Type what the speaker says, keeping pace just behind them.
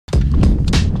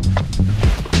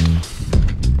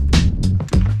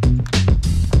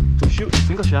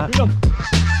shot. Got him.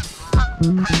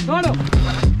 Get him.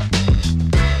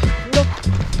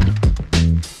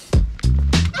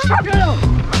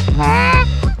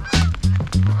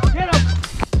 Get him.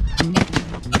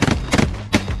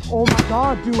 Oh my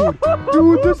god, dude.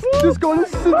 Dude, this gun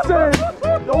is insane.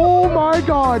 Oh my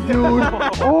god, dude.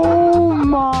 Oh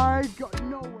my god.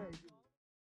 No way.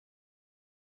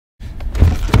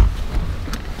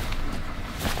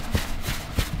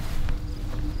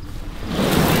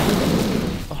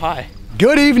 Oh, hi.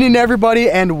 Good evening, everybody,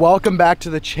 and welcome back to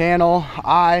the channel.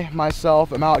 I,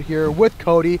 myself, am out here with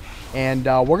Cody, and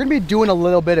we're gonna be doing a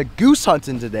little bit of goose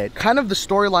hunting today. Kind of the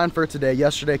storyline for today.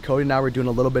 Yesterday, Cody and I were doing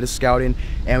a little bit of scouting,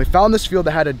 and we found this field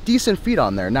that had a decent feed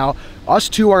on there. Now, us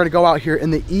two are gonna go out here in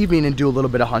the evening and do a little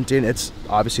bit of hunting. It's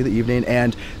obviously the evening,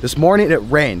 and this morning it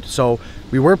rained, so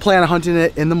we were planning on hunting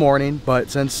it in the morning, but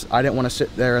since I didn't want to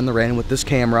sit there in the rain with this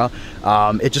camera,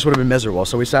 it just would have been miserable.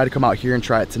 So we decided to come out here and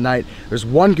try it tonight. There's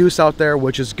one goose out there,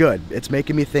 which is good. It's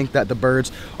making me think that the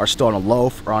birds are still on a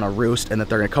loaf or on a roost and that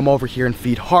they're gonna come over here and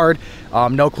feed hard.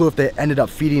 No clue if they ended up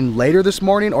feeding later this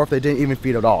morning or if they didn't even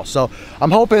feed at all. So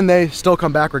I'm hoping they still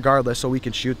come back regardless so we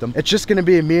can shoot them. It's just gonna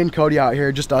be me and Cody out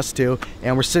here, just us two,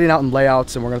 and we're sitting out in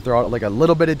layouts and we're gonna throw out like a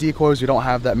little bit of decoys. We don't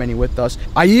have that many with us.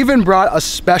 I even brought a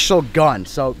special gun.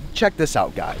 So check this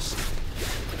out, guys.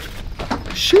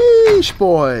 Sheesh,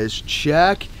 boys,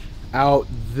 check out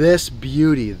this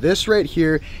beauty. This right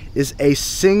here is a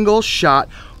single shot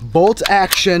bolt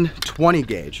action 20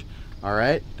 gauge. All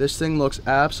right, this thing looks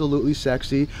absolutely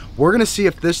sexy. We're gonna see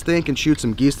if this thing can shoot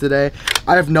some geese today.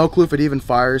 I have no clue if it even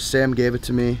fires. Sam gave it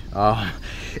to me.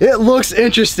 It looks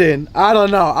interesting. I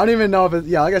don't know. I don't even know if it,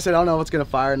 yeah, like I said, I don't know if it's gonna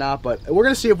fire or not, but we're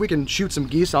gonna see if we can shoot some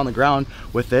geese on the ground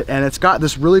with it. And it's got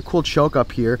this really cool choke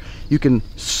up here. You can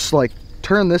like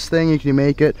turn this thing, you can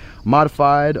make it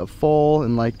modified, a full,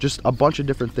 and like just a bunch of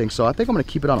different things. So I think I'm gonna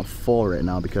keep it on a full right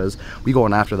now because we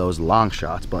going after those long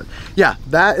shots. But yeah,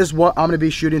 that is what I'm gonna be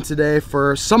shooting today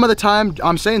for some of the time.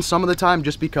 I'm saying some of the time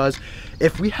just because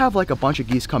if we have like a bunch of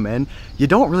geese come in, you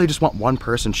don't really just want one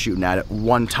person shooting at it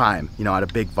one time, you know, at a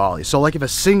big volley. So like if a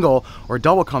single or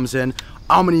double comes in,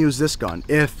 I'm gonna use this gun.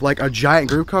 If like a giant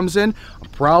group comes in, I'm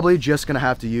probably just gonna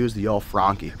have to use the old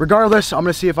Frankie. Regardless, I'm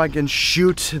gonna see if I can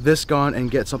shoot this gun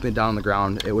and get something down on the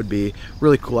ground. It would be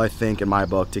really cool, I think, in my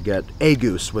book, to get a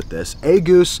goose with this. A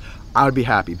goose, I would be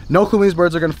happy. No clue when these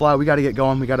birds are gonna fly. We gotta get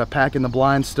going. We gotta pack in the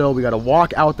blinds still. We gotta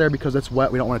walk out there because it's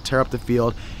wet. We don't wanna tear up the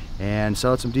field, and set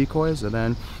out some decoys, and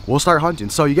then we'll start hunting.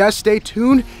 So you guys stay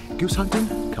tuned. Goose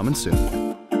hunting coming soon.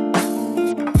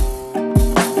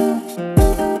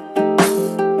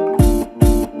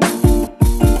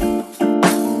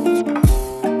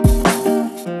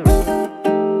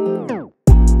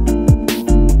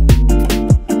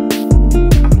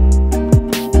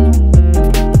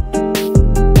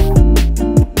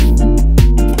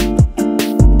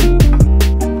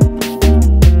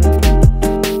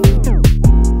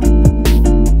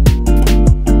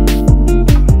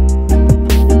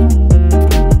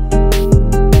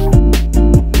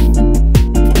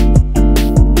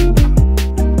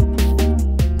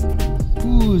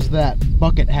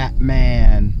 Bucket hat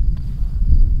man.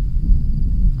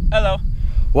 Hello.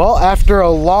 Well, after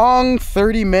a long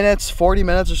 30 minutes, 40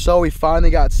 minutes or so, we finally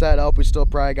got set up. We still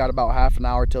probably got about half an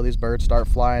hour till these birds start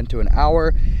flying to an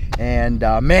hour. And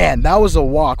man, that was a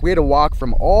walk. We had to walk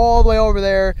from all the way over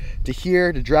there to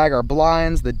here to drag our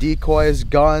blinds, the decoys,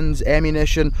 guns,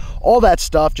 ammunition, all that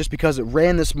stuff, just because it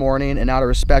rained this morning, and out of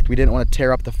respect, we didn't want to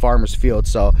tear up the farmer's field.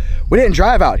 So we didn't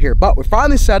drive out here, but we're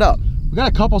finally set up. We got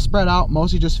a couple spread out,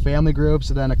 mostly just family groups,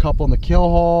 and then a couple in the kill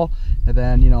hole, and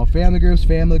then, you know, family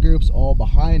groups all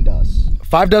behind us.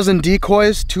 5 dozen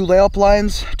decoys, 2 layup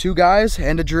lines, 2 guys,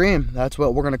 and a dream. That's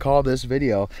what we're gonna call this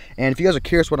video. And if you guys are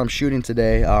curious what I'm shooting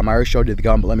today, I already showed you the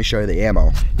gun, but let me show you the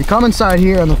ammo. You come inside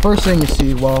here, and the first thing you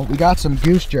see, well, we got some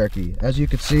goose jerky. As you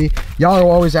can see, y'all are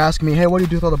always asking me, hey, what do you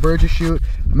do with all the birds you shoot?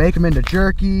 Make them into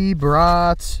jerky,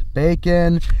 brats,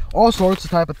 bacon, all sorts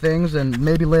of type of things, and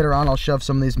maybe later on I'll shove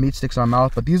some of these meat sticks in my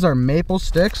mouth, but these are maple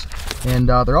sticks, and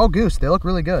they're all goose. They look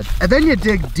really good. And then you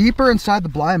dig deeper inside the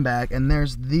blind bag, and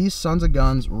there's these sons of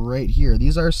guns right here.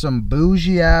 These are some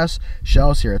bougie ass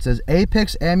shells here. It says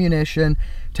Apex ammunition,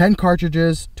 10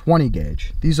 cartridges, 20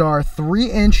 gauge. These are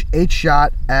 3-inch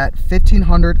 8-shot at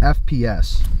 1500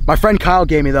 FPS. My friend Kyle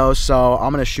gave me those, so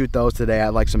I'm gonna shoot those today. I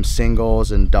like some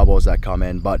singles and doubles that come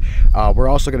in, but we're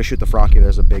also gonna shoot the Frankie.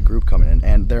 There's a big group coming in,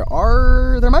 and there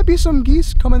might be some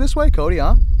geese coming this way, Cody,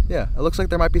 huh? Yeah, it looks like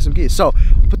there might be some geese. So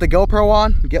put the GoPro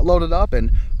on, get loaded up,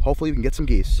 and hopefully we can get some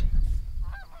geese.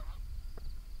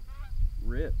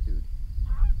 Rip, dude.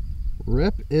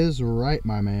 Rip is right,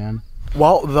 my man.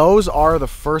 Well, those are the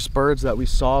first birds that we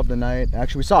saw of the night.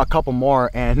 Actually, we saw a couple more,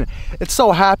 and it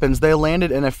so happens they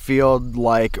landed in a field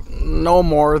like no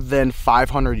more than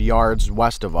 500 yards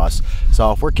west of us.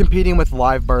 So if we're competing with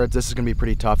live birds, this is gonna be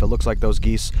pretty tough. It looks like those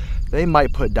geese, they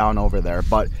might put down over there,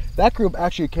 but that group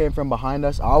actually came from behind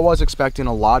us. I was expecting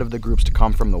a lot of the groups to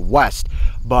come from the west,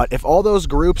 but if all those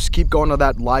groups keep going to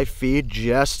that live feed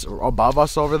just above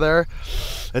us over there,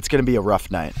 it's gonna be a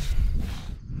rough night.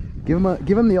 Give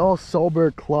him the all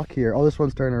sober cluck here. Oh, this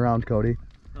one's turning around, Cody.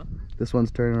 Huh? This one's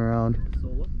turning around.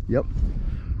 Solo? Yep.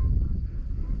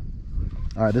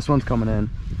 All right, this one's coming in.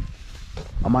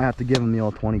 I might have to give him the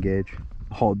old 20 gauge.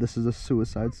 Oh, this is a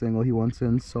suicide single. He wants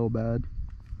in so bad.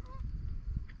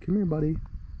 Come here, buddy.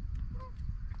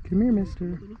 Come here,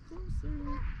 mister.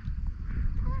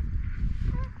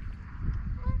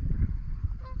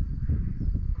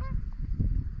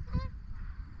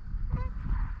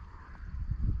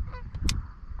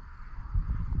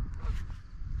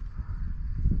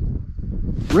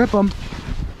 Rip him.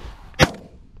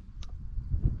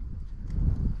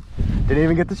 Didn't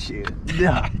even get to shoot.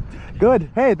 Yeah. Good.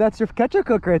 Hey, that's your catcher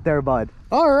cook right there, bud.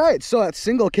 All right, so that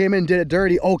single came in, did it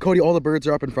dirty. Oh, Cody, all the birds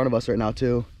are up in front of us right now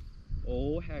too.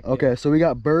 Oh, heck. Okay, yeah. So we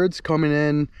got birds coming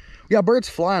in. We got birds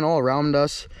flying all around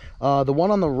us. The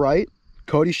one on the right,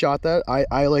 Cody shot that.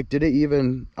 I like did it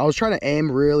even. I was trying to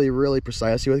aim really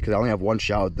precisely with it because I only have one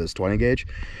shot with this 20 gauge,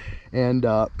 and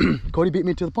Cody beat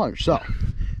me to the punch. So.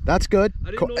 That's good.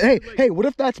 Hey, what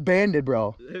if that's banded,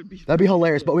 bro? That'd be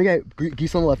hilarious. But we got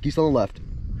geese on the left, geese on the left.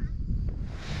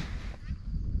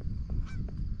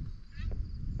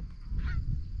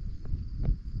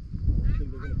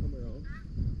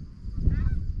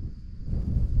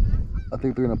 I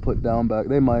think they're gonna put down back.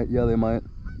 They might, yeah, they might.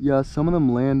 Yeah, some of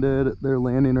them landed. They're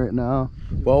landing right now.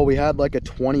 Well, we had like a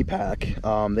 20 pack.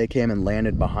 They came and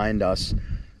landed behind us,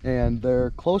 and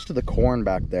they're close to the corn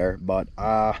back there, but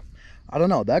I don't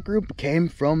know, that group came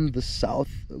from the south,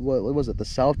 what was it, the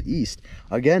southeast.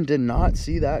 Again, did not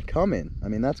see that coming. I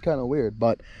mean, that's kind of weird,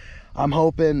 but I'm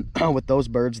hoping with those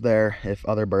birds there, if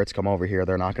other birds come over here,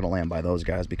 they're not going to land by those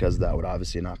guys, because that would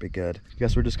obviously not be good.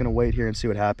 Guess we're just going to wait here and see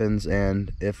what happens,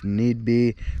 and if need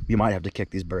be, we might have to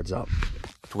kick these birds up.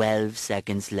 12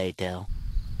 seconds later.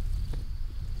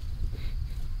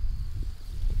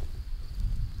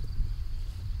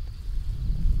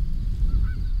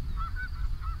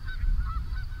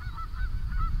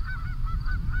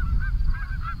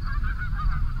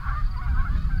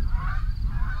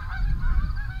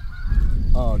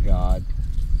 Oh God.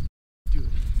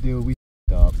 Dude, we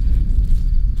up.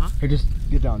 Huh? Here, just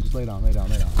get down, just lay down.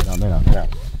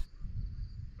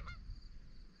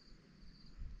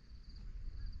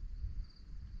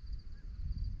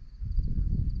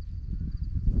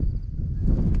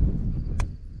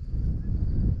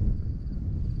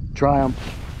 Try them.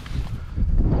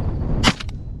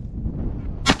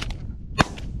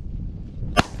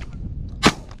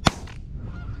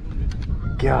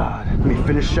 God, let me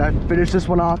finish this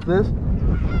one off this.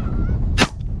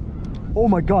 Oh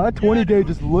my God, that 20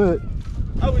 gauge is lit.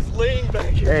 I was laying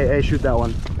back here. Hey, shoot that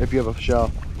one if you have a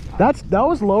show. That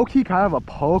was low-key kind of a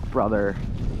poke, brother.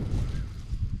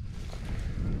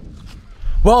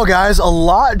 Well, guys, a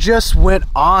lot just went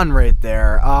on right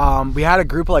there. We had a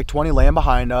group of like 20 land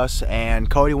behind us, and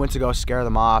Cody went to go scare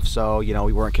them off, so, you know,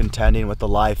 we weren't contending with the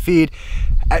live feed.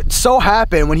 It so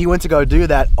happened when he went to go do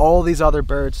that, all these other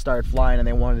birds started flying, and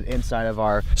they wanted inside of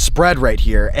our spread right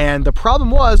here. And the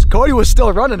problem was Cody was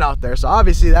still running out there, so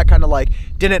obviously that kind of like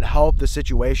didn't help the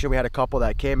situation. We had a couple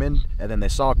that came in, and then they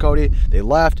saw Cody, they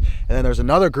left, and then there's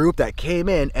another group that came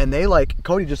in, and they like,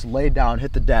 Cody just laid down,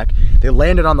 hit the deck. They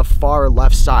landed on the far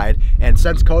left side, and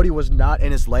since Cody was not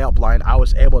in his layout blind, I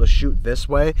was able to shoot this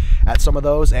way at some of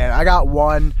those, and I got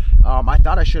one. I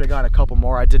thought I should have gotten a couple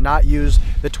more. I did not use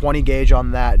the 20 gauge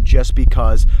on that just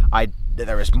because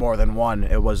there was more than one.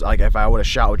 It was like, if I would have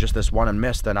shot with just this one and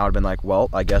missed, then I would have been like, well,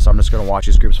 I guess I'm just going to watch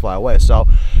these groups fly away. So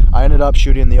I ended up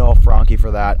shooting the old Frankie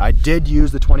for that. I did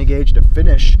use the 20 gauge to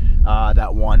finish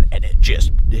that one, and it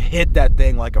just hit that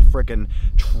thing like a freaking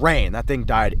train. That thing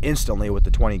died instantly with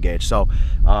the 20 gauge. So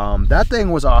that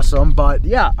thing was awesome. But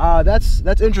yeah,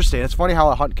 that's interesting. It's funny how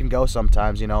a hunt can go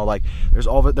sometimes, you know, like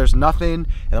there's nothing,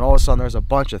 and then all of a sudden there's a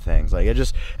bunch of things. Like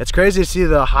it's crazy to see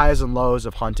the highs and lows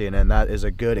of hunting, and that is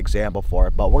a good example for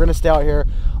it. But we're gonna stay out here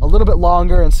a little bit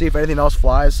longer and see if anything else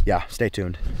flies. Yeah, stay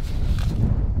tuned.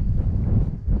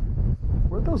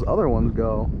 Where'd those other ones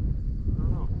go? I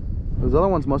don't know. Those other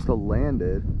ones must have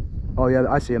landed. Oh yeah,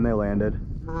 I see them, they landed.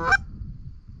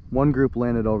 One group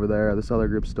landed over there, this other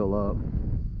group's still up.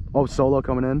 Oh, solo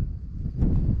coming in.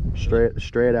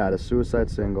 Straight at a suicide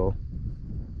single.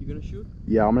 You gonna shoot?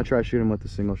 Yeah, I'm gonna try shooting with a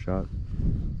single shot.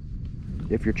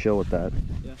 If you're chill with that.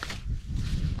 Yeah.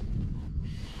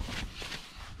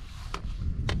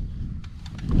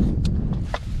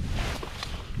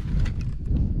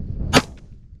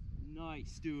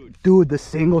 Nice, dude. Dude, the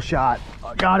single shot.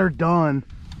 I got her done.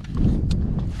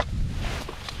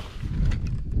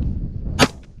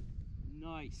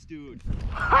 Nice, dude.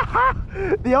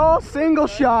 The old single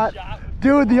shot.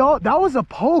 Dude, that was a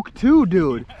poke too,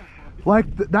 dude.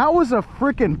 Like, that was a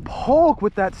freaking poke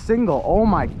with that single. Oh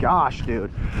my gosh,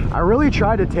 dude. I really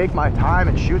tried to take my time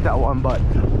and shoot that one, but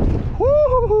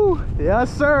whoo,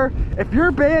 yes sir. If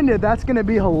you're banded, that's gonna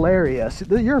be hilarious.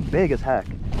 You're big as heck.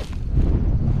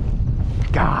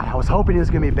 God, I was hoping he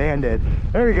was gonna be banded.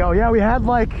 There you go. Yeah, we had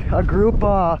like a group,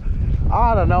 I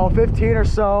don't know, 15 or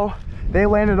so. They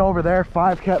landed over there,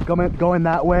 5 kept going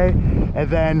that way, and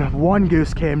then one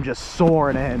goose came just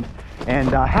soaring in. And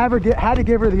had to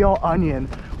give her the old onion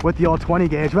with the old 20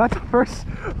 gauge. But that's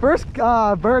the first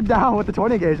bird down with the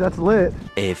 20 gauge. That's lit.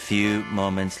 A few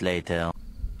moments later.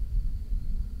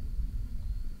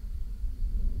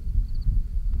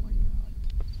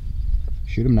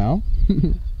 Shoot him now.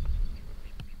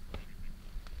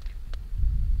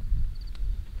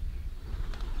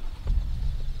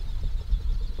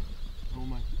 Oh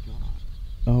my god.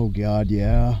 Oh god,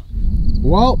 yeah.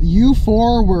 Well, you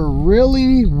 4 were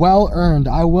really well earned,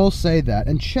 I will say that.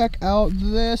 And check out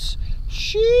this.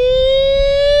 Sheesh,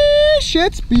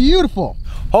 it's beautiful.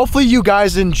 Hopefully you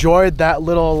guys enjoyed that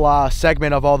little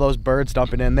segment of all those birds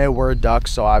dumping in. They were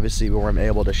ducks, so obviously we weren't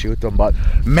able to shoot them, but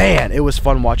man, it was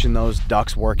fun watching those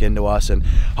ducks work into us, and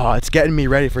it's getting me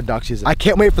ready for duck season. I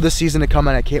can't wait for the season to come,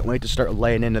 and I can't wait to start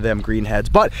laying into them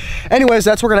greenheads. But anyways,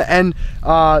 that's where we're gonna end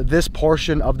this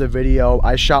portion of the video.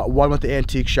 I shot one with the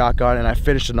antique shotgun, and I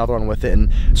finished another one with it, and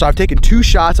so I've taken 2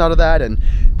 shots out of that, and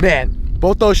man,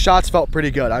 both those shots felt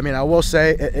pretty good. I mean, I will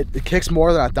say it kicks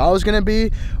more than I thought it was gonna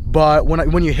be, but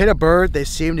when you hit a bird, they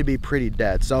seem to be pretty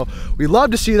dead. So we love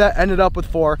to see that. Ended up with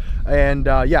 4, and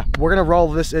yeah, we're gonna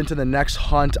roll this into the next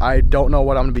hunt. I don't know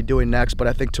what I'm gonna be doing next, but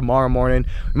I think tomorrow morning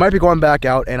we might be going back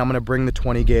out, and I'm gonna bring the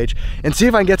 20 gauge and see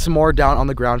if I can get some more down on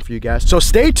the ground for you guys. So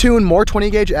stay tuned, more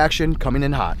 20 gauge action coming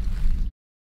in hot.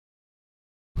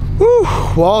 Whew.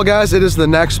 Well guys, it is the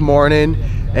next morning,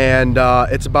 and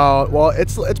it's about, well,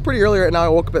 it's pretty early right now. I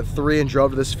woke up at 3 and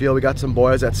drove to this field. We got some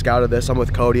boys that scouted this. I'm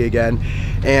with Cody again,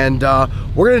 and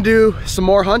we're gonna do some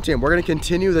more hunting. We're gonna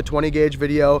continue the 20 gauge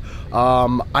video.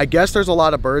 I guess there's a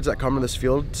lot of birds that come to this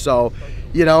field, so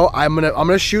you know, I'm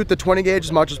gonna shoot the 20 gauge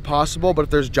as much as possible, but if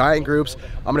there's giant groups,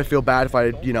 I'm gonna feel bad if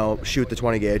I, you know, shoot the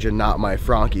 20 gauge and not my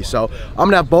Frankie. So I'm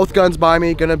gonna have both guns by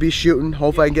me, gonna be shooting.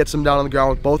 Hopefully I can get some down on the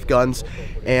ground with both guns.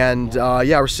 And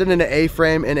yeah, we're sitting in an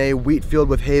A-frame in a wheat field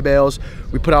with hay bales.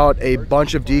 We put out a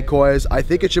bunch of decoys. I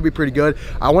think it should be pretty good.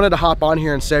 I wanted to hop on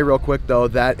here and say real quick though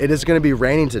that it is gonna be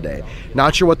raining today.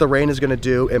 Not sure what the rain is gonna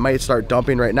do. It might start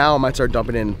dumping right now. It might start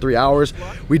dumping in 3 hours.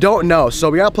 We don't know. So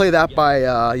we gotta play that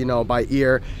by, you know, by ear.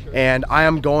 And I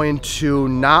am going to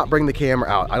not bring the camera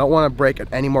out. I don't want to break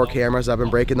any more cameras. I've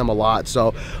been breaking them a lot,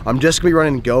 so I'm just gonna be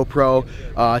running GoPro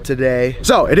today.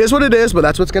 So it is what it is, but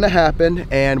that's what's gonna happen.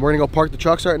 And we're gonna go park the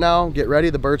trucks right now, get ready.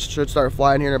 The birds should start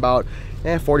flying here in about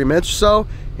 40 minutes or so,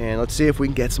 and let's see if we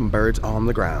can get some birds on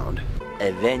the ground.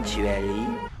 Eventually.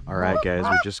 All right guys,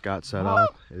 we just got set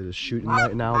up. It is shooting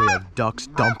right now. We have ducks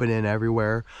dumping in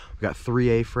everywhere. We got 3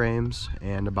 A-frames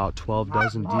and about 12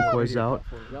 dozen decoys out.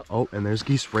 Oh, and there's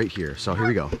geese right here. So here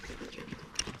we go.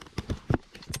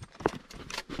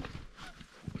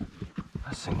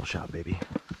 A single shot, baby.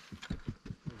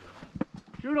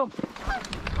 Shoot him!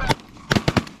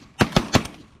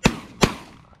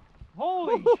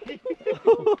 Holy shit!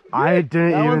 I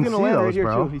didn't even see those,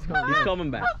 bro. He's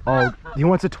coming back. Oh, he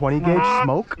wants a 20 gauge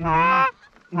smoke?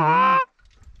 Oh,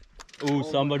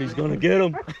 somebody's gonna get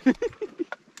him.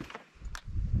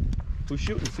 Who's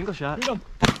shooting? Single shot. Shoot him.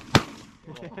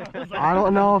 I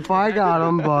don't know if I got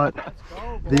him, but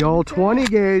the old 20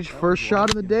 gauge, first shot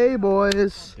of the day,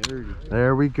 boys.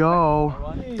 There we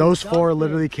go. Those 4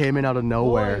 literally came in out of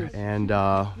nowhere, and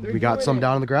we got some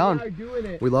down on the ground.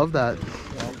 We love that.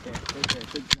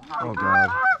 Oh god.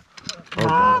 Oh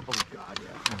god. Oh god,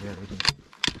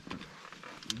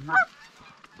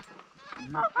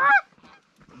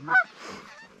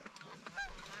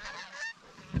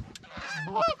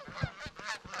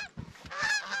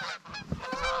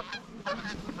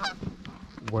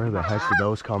 Where the heck did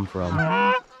those come from?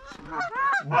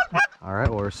 All right,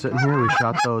 well, we're sitting here. We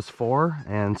shot those 4,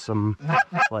 and some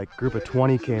like group of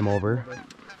 20 came over.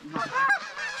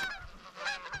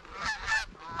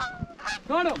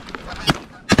 Got him!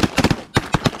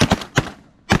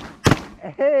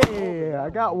 Hey, I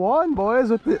got one, boys.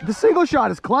 With the single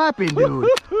shot is clapping, dude.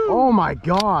 Oh my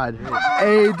god.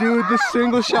 Hey, dude, the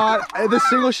single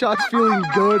shot's feeling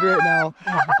good right now.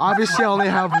 Obviously, I only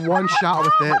have one shot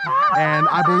with it, and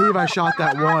I believe I shot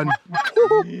that one.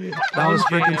 That was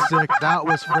freaking sick. That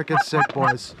was freaking sick,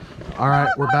 boys. All right,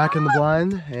 we're back in the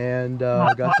blind, and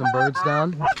got some birds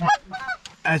down.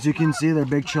 As you can see, they're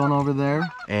big chilling over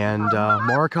there, and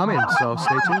more are coming, so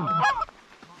stay tuned.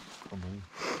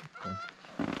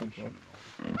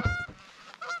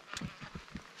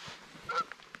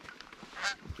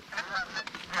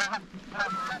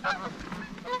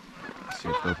 See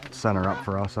if they'll center up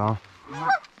for us, huh?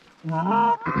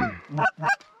 I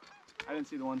didn't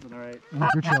see the ones on the right.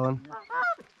 You're chilling.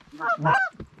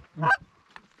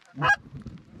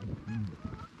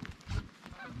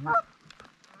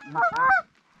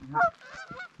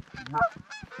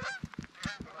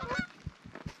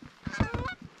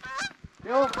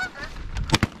 Yo.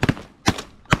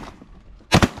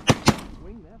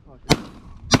 Wing that fucker.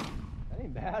 That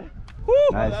ain't bad.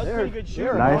 Nice. That's pretty good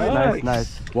shoot.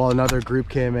 Nice. Well, another group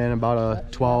came in, about a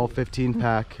 12-15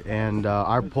 pack, and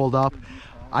I pulled up.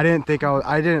 I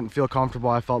didn't feel comfortable.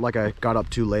 I felt like I got up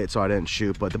too late, so I didn't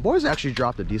shoot. But the boys actually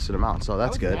dropped a decent amount, so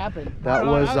that's good. That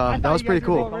was pretty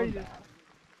cool.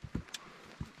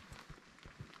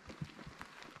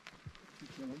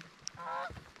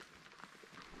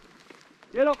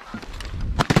 Get up.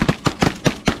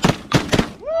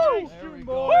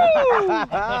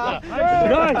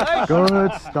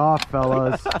 Good stuff,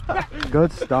 fellas.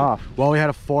 Good stuff. Well, we had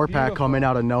a 4-pack coming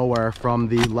out of nowhere from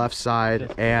the left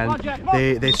side, and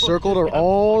they circled her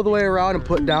all the way around and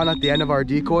put down at the end of our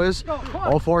decoys.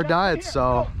 All 4 died,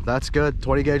 so that's good.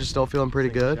 20 gauge is still feeling pretty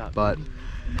good, but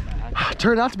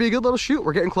turned out to be a good little shoot.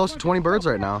 We're getting close to 20 birds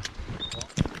right now.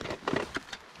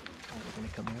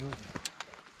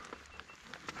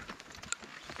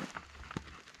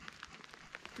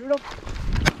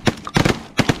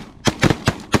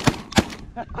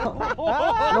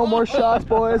 No more shots,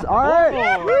 boys. All right,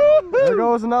 there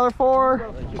goes another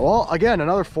 4. Well, again,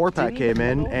 another 4-pack came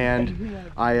in, and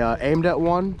I aimed at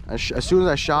one. As soon as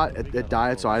I shot, it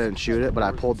died, so I didn't shoot it, but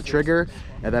I pulled the trigger,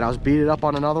 and then I was beating up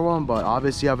on another one, but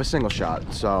obviously I have a single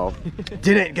shot, so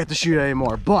didn't get to shoot it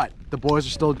anymore. But the boys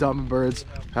are still dumping birds,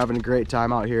 having a great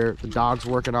time out here. The dog's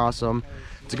working awesome.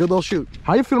 It's a good little shoot.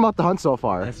 How you feeling about the hunt so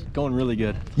far? It's going really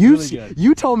good.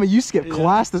 You told me you skipped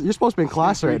class. You're supposed to be in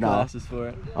class right now. Classes for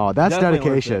it. Oh, that's Definitely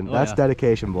dedication. worth it. That's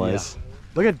dedication, boys. Yeah.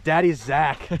 Look at Daddy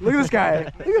Zach. Look at this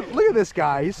guy. Look at this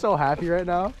guy. He's so happy right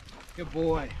now. Good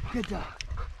boy. Good dog.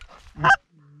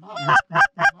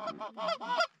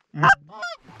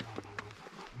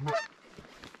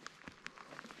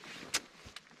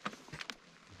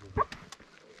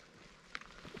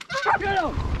 Get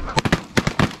him.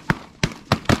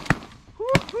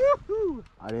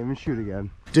 I didn't even shoot again.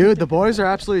 Dude, the boys are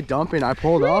absolutely dumping. I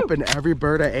pulled up and every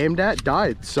bird I aimed at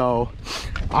died. So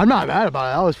I'm not mad about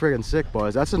it. That was friggin' sick,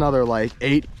 boys. That's another like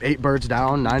 8 birds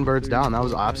down, 9 birds down. That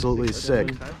was absolutely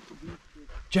sick.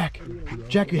 Jack,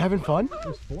 you having fun?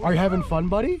 Are you having fun,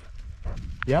 buddy?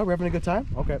 Yeah, we're having a good time?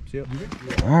 Okay, see you.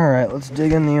 All right, let's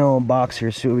dig in the old box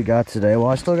here, see what we got today. Well,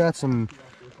 I still got some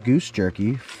goose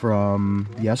jerky from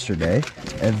yesterday.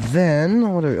 And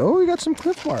then, we got some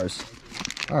Cliff Bars.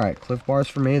 All right, Cliff Bars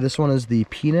for me. This one is the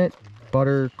peanut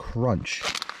butter crunch.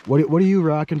 What are you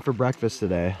rocking for breakfast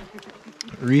today?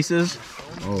 Reese's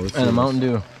and a Mountain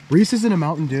Dew. Reese's and a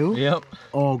Mountain Dew? Yep.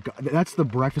 Oh, God, that's the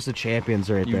breakfast of champions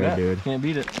right there, bet. dude. Can't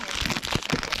beat it.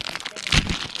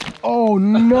 Oh,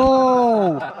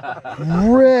 no!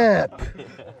 Rip!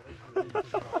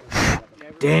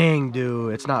 Dang,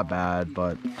 dude. It's not bad,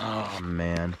 but, oh,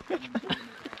 man.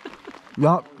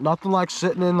 Nothing like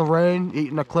sitting in the rain,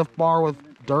 eating a Cliff Bar with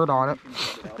dirt on it.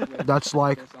 That's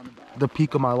like the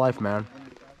peak of my life, man.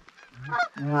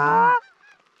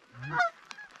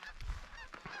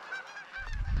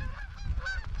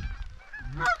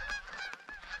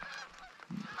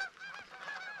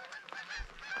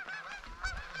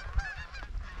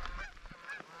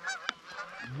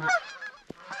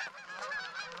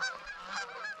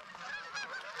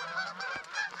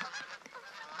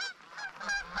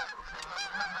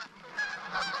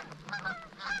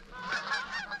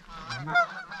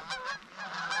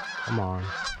 Come on.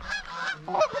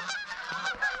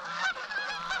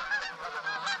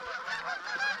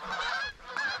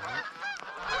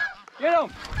 Get him.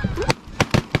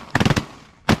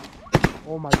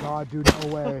 Oh my God, dude, no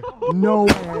way. No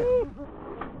way.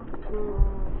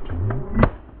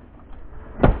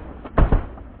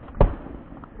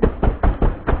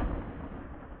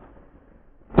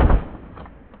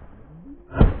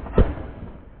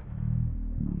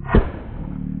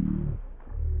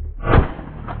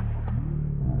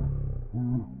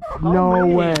 No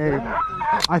way.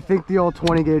 I think the old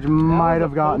 20 gauge might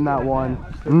have gotten that one.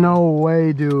 No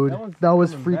way, dude. That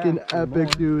was freaking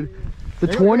epic, dude. The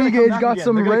 20 gauge got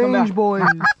some range, boys.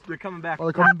 They're coming back. Oh,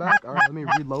 they're coming back? All right, let me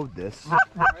reload this.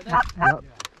 Yep.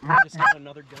 I just got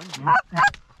another gun.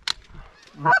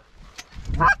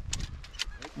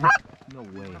 No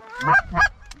way.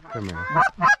 Come here.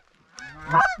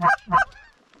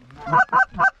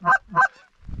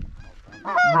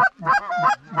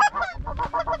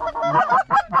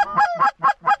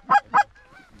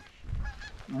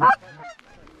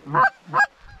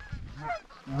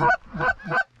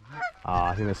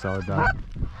 I think that's solid done.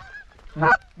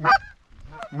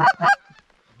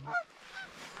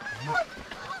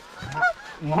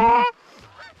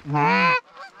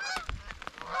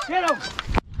 Get him!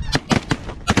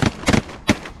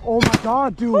 Oh my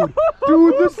god, dude.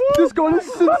 Dude, this gun is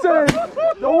insane.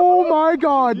 Oh my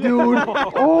god, dude.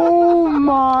 Oh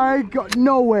my god.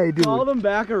 No way, dude. Call them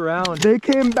back around. They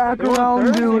came back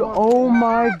around, dude. Oh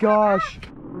my gosh.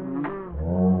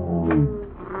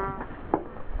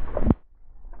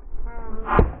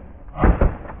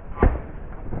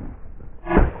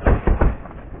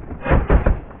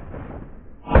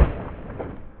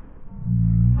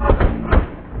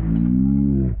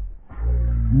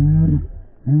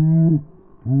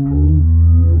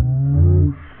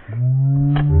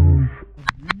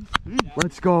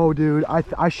 Let's go, dude.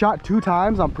 I shot 2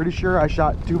 times. I'm pretty sure I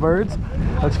shot 2 birds.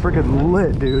 That's freaking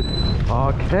lit, dude.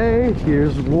 Okay,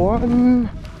 here's one.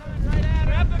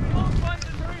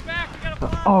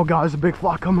 Oh god, there's a big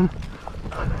flock coming.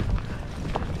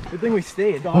 Good thing we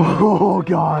stayed. Oh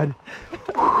god.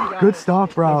 Good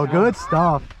stuff, bro. Good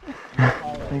stuff.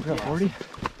 Think we're at 40?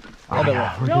 Oh,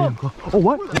 yeah, we're getting close. Oh,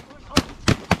 what?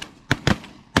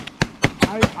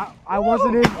 I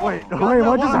wasn't in. Wait,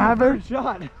 what just happened?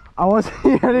 Shot. I wasn't.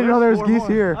 I didn't know there was geese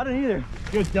here. I didn't either.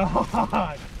 Good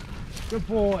dog. Good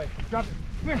boy. Drop it.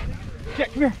 Come here.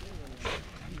 Jack, come here.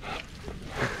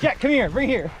 Jack, come here. Bring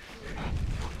here.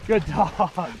 Good dog.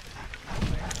 What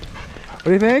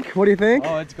do you think? What do you think?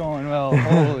 Oh, it's going well.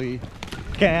 Holy.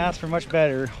 Can't ask for much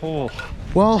better. Oh.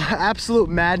 Well, absolute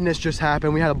madness just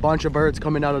happened. We had a bunch of birds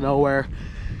coming out of nowhere,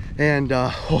 and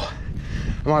I'm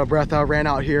out of breath. I ran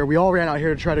out here. We all ran out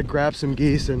here to try to grab some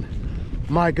geese, and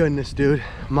my goodness, dude,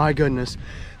 my goodness.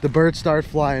 The birds started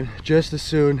flying just as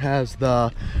soon as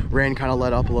the rain kind of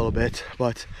let up a little bit,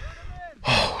 but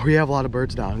we have a lot of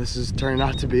birds now. This is turning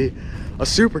out to be a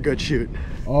super good shoot.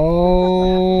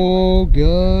 Oh,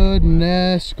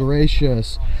 goodness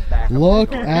gracious.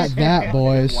 Look at that,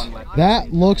 boys.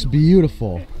 That looks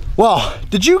beautiful. Well,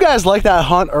 did you guys like that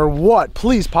hunt or what?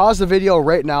 Please pause the video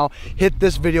right now. Hit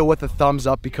this video with a thumbs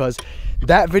up because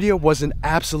that video was an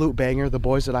absolute banger. The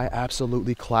boys and I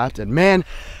absolutely clapped, and man,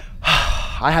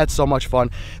 I had so much fun.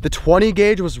 The 20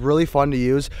 gauge was really fun to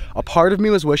use. A part of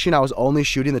me was wishing I was only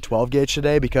shooting the 12 gauge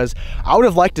today because I would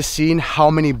have liked to seen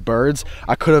how many birds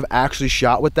I could have actually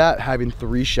shot with that, having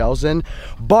 3 shells in.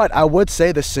 But I would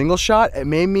say the single shot, it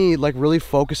made me like really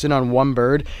focus in on one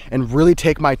bird and really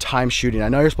take my time shooting. I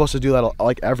know you're supposed to do that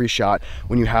like every shot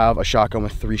when you have a shotgun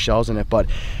with 3 shells in it, but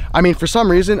I mean, for some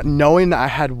reason, knowing that I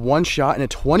had 1 shot in a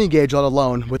 20 gauge, let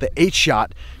alone with an 8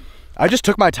 shot, I just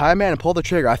took my time, man, and pulled the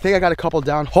trigger. I think I got a couple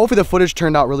down. Hopefully the footage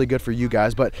turned out really good for you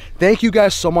guys, but thank you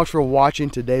guys so much for watching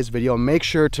today's video. Make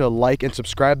sure to like and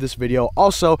subscribe this video.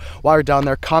 Also, while you're down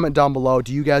there, comment down below,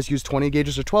 do you guys use 20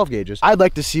 gauges or 12 gauges? I'd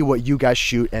like to see what you guys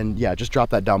shoot, and yeah, just drop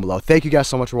that down below. Thank you guys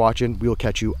so much for watching. We will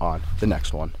catch you on the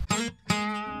next one.